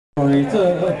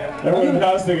Everyone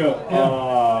has to go.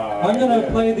 I'm going to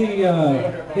play the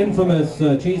infamous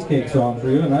Cheesecake song for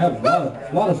you, and I have a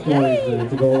lot of stories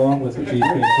to go along with the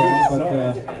Cheesecake song.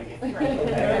 But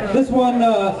this one,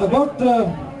 about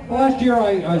last year,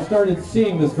 I started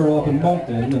seeing this girl up in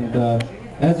Moncton, and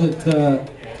as it...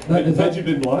 Had you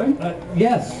been blind?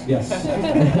 Yes.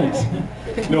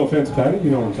 No offense, Patty,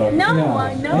 you know what I'm talking about. No,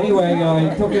 I know. Anyway,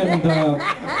 I took in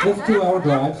this 2-hour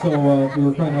drive, so we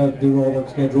were trying to do our work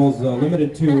schedules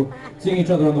limited to seeing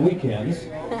each other on the weekends.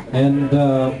 And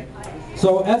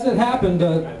so as it happened,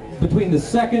 between the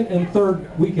second and third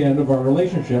weekend of our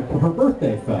relationship, her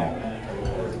birthday fell.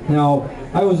 Now,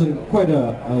 I was in quite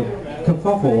a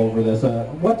kerfuffle over this.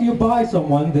 What do you buy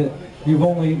someone that you've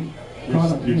only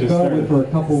gone with for a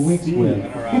couple of weeks with?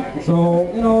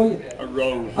 So, you know,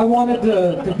 I wanted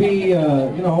to be, you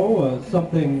know,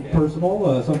 something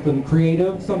personal, something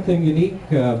creative, something unique,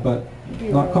 but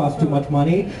not cost too much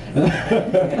money.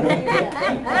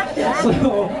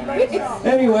 So,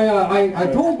 anyway, I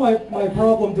told my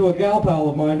problem to a gal pal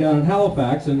of mine down in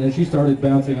Halifax, and she started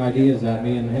bouncing ideas at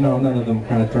me, and, you know, none of them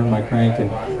kind of turned my crank.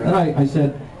 And then I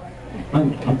said,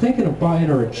 I'm thinking of buying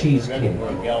her a cheesecake.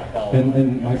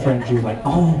 And my friend, she was like,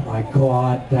 oh my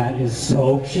God, that is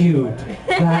so cute.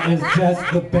 That is just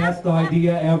the best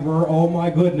idea ever. Oh my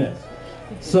goodness.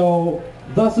 So,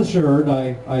 thus assured,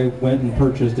 I went and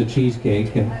purchased a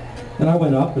cheesecake, and I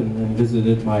went up and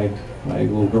visited my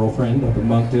little girlfriend up in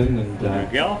Moncton. And your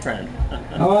girlfriend?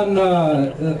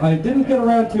 I didn't get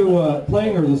around to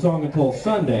playing her the song until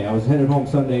Sunday. I was headed home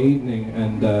Sunday evening,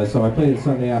 and so I played it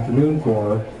Sunday afternoon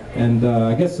for her. And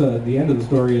I guess the end of the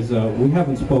story is we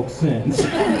haven't spoke since. They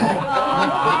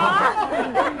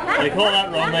call that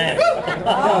romance.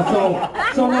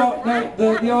 Yeah, so now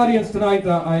the audience tonight,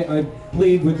 I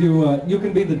plead with you, you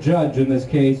can be the judge in this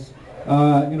case.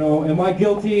 You know, am I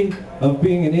guilty of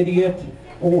being an idiot,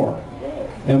 or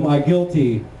am I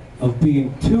guilty of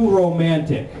being too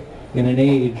romantic in an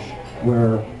age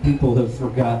where people have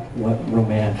forgot what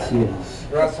romance is?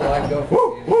 Russell, I go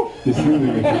for you. You seem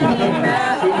to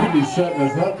be setting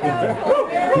us up there.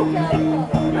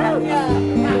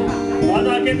 Why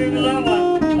not get into that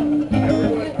one?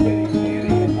 Everyone's kidding,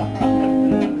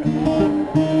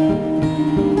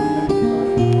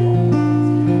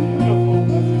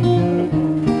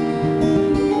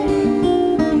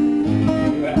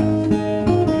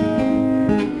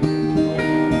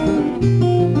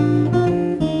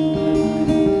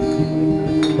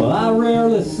 Well, I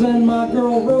rarely send my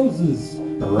girl roses,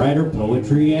 write her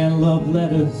poetry and love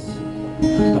letters.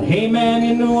 But hey man,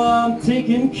 you know I'm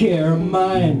taking care of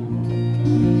mine.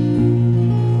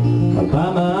 I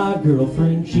buy my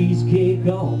girlfriend cheesecake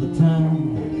all the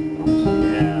time.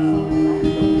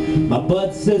 My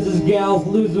bud says his gal's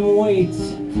losing weight.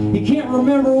 He can't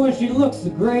remember when she looks so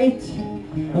great.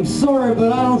 I'm sorry,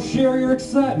 but I don't share your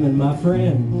excitement, my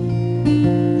friend.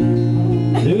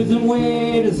 Losing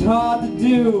weight is hard to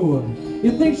do.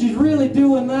 You think she's really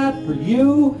doing that for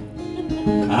you?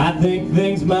 I think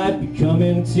things might be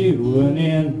coming to an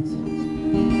end.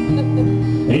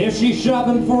 If she's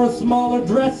shopping for a smaller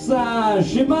dress size,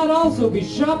 she might also be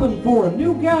shopping for a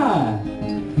new guy.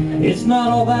 It's not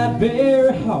all that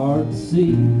very hard to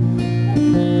see.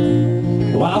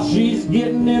 While she's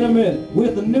getting intimate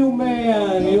with a new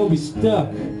man, you'll be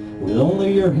stuck with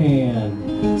only your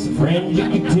hand. So friend, you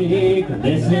can take a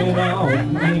lesson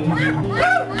on me.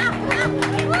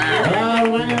 I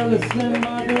rarely send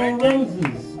my girl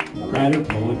roses, I write her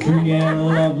poetry and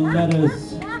love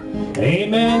letters. Hey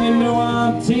man, you know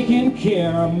I'm taking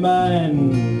care of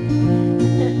mine.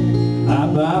 I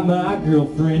buy my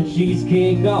girlfriend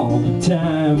cheesecake all the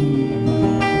time.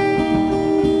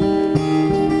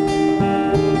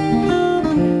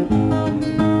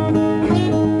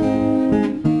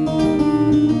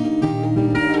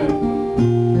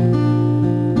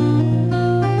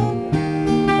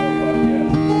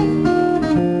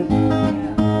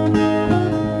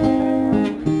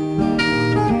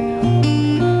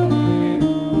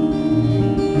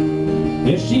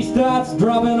 If she starts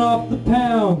dropping off the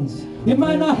pounds, you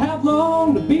might not have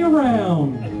long to be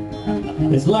around.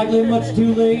 It's likely much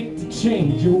too late to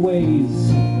change your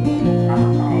ways.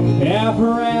 If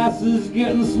her ass is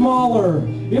getting smaller,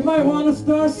 you might want to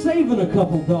start saving a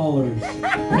couple dollars,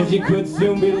 as you could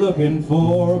soon be looking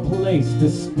for a place to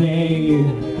stay.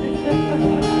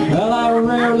 Well, I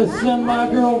rarely send my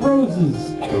girl roses,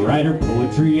 I write her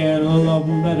poetry and love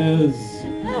letters.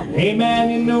 Hey man,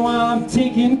 you know I'm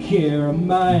taking care of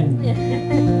mine.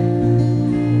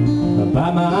 I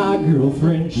buy my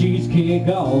girlfriend cheesecake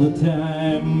all the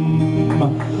time.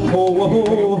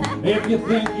 Oh, if you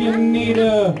think you need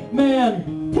a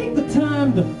man take the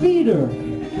time to feed her.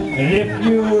 And if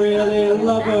you really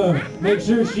love her, make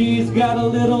sure she's got a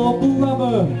little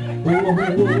blubber.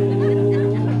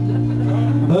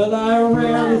 Well, I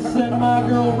rarely send my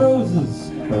girl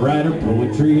roses, I write her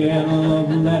poetry and love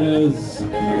letters.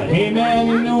 But hey man,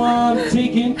 you know I'm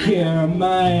taking care of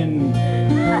mine.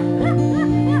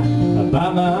 I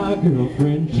buy my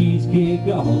girlfriend cheesecake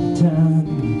all the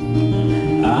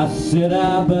time. I said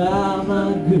I buy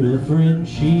my girlfriend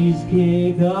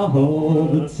cheesecake all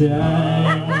the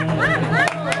time.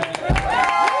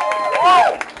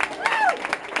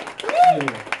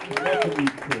 That could be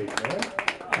quick,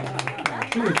 huh?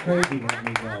 She was crazy when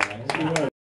we go.